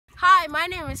my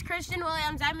name is Christian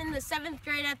Williams. I'm in the 7th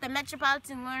grade at the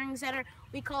Metropolitan Learning Center.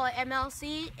 We call it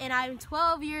MLC, and I'm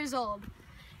 12 years old.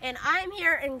 And I'm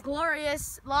here in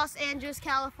glorious Los Angeles,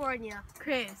 California.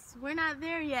 Chris, we're not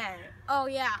there yet. Oh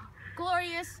yeah,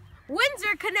 glorious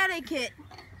Windsor, Connecticut.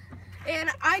 And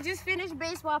I just finished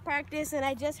baseball practice and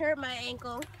I just hurt my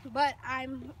ankle, but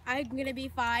I'm gonna be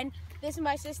fine. This is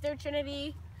my sister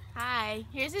Trinity. Hi,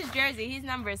 here's his jersey. He's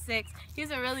number 6.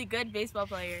 He's a really good baseball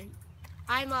player.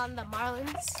 I'm on the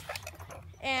Marlins,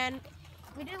 and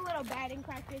we did a little batting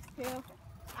practice too.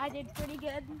 I did pretty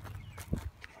good,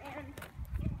 and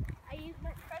I used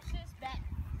my precious bat.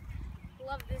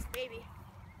 Love this baby.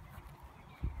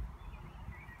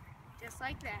 Just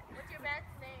like that. What's your bat's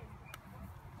name?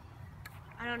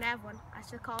 I don't have one. I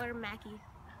should call her Mackie.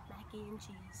 Mackie and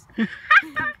cheese.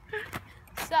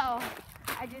 So,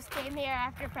 I just came here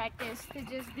after practice to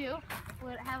just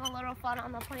have a little fun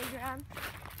on the playground.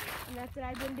 And that's what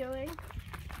I've been doing.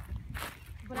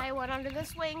 But I went under the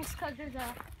swings because there's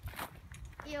a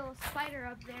eel spider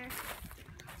up there.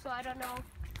 So I don't know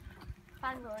if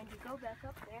I'm going to go back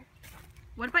up there.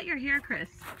 What about your hair, Chris?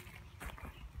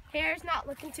 Hair's not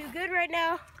looking too good right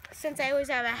now since I always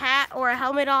have a hat or a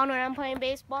helmet on when I'm playing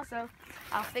baseball. So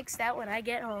I'll fix that when I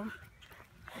get home.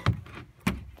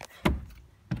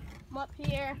 I'm up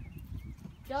here.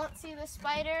 Don't see the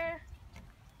spider.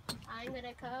 I'm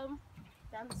gonna come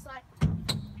down the slide.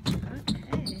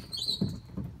 Okay.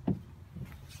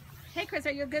 Hey Chris,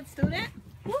 are you a good student?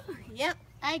 Woo, yep,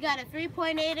 I got a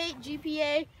 3.88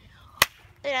 GPA,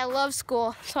 and I love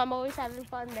school, so I'm always having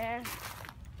fun there.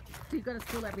 Do you go to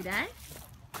school every day?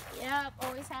 Yep,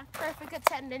 always have perfect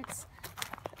attendance.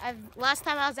 Last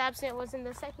time I was absent was in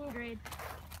the 2nd grade.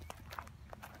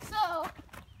 So,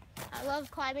 I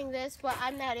love climbing this, but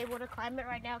I'm not able to climb it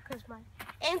right now because my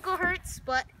ankle hurts,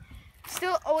 but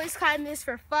still always climb this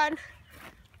for fun.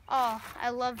 Oh, I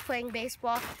love playing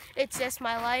baseball. It's just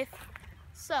my life.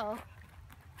 So,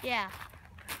 yeah.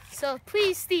 So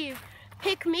please, Steve,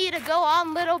 pick me to go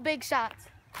on Little Big Shots.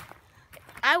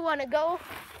 I want to go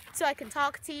so I can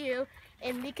talk to you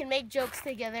and we can make jokes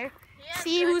together.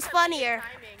 See who's funnier.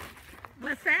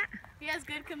 What's that? He has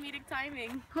good comedic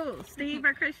timing. Who, Steve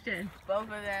or Christian? Both of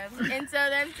them. And so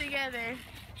them together,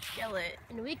 kill it.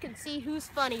 And we can see who's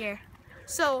funnier.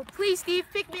 So please, Steve,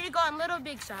 pick me to go on Little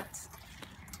Big Shots.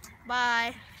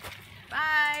 Bye.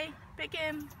 Bye. Pick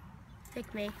him.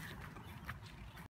 Pick me.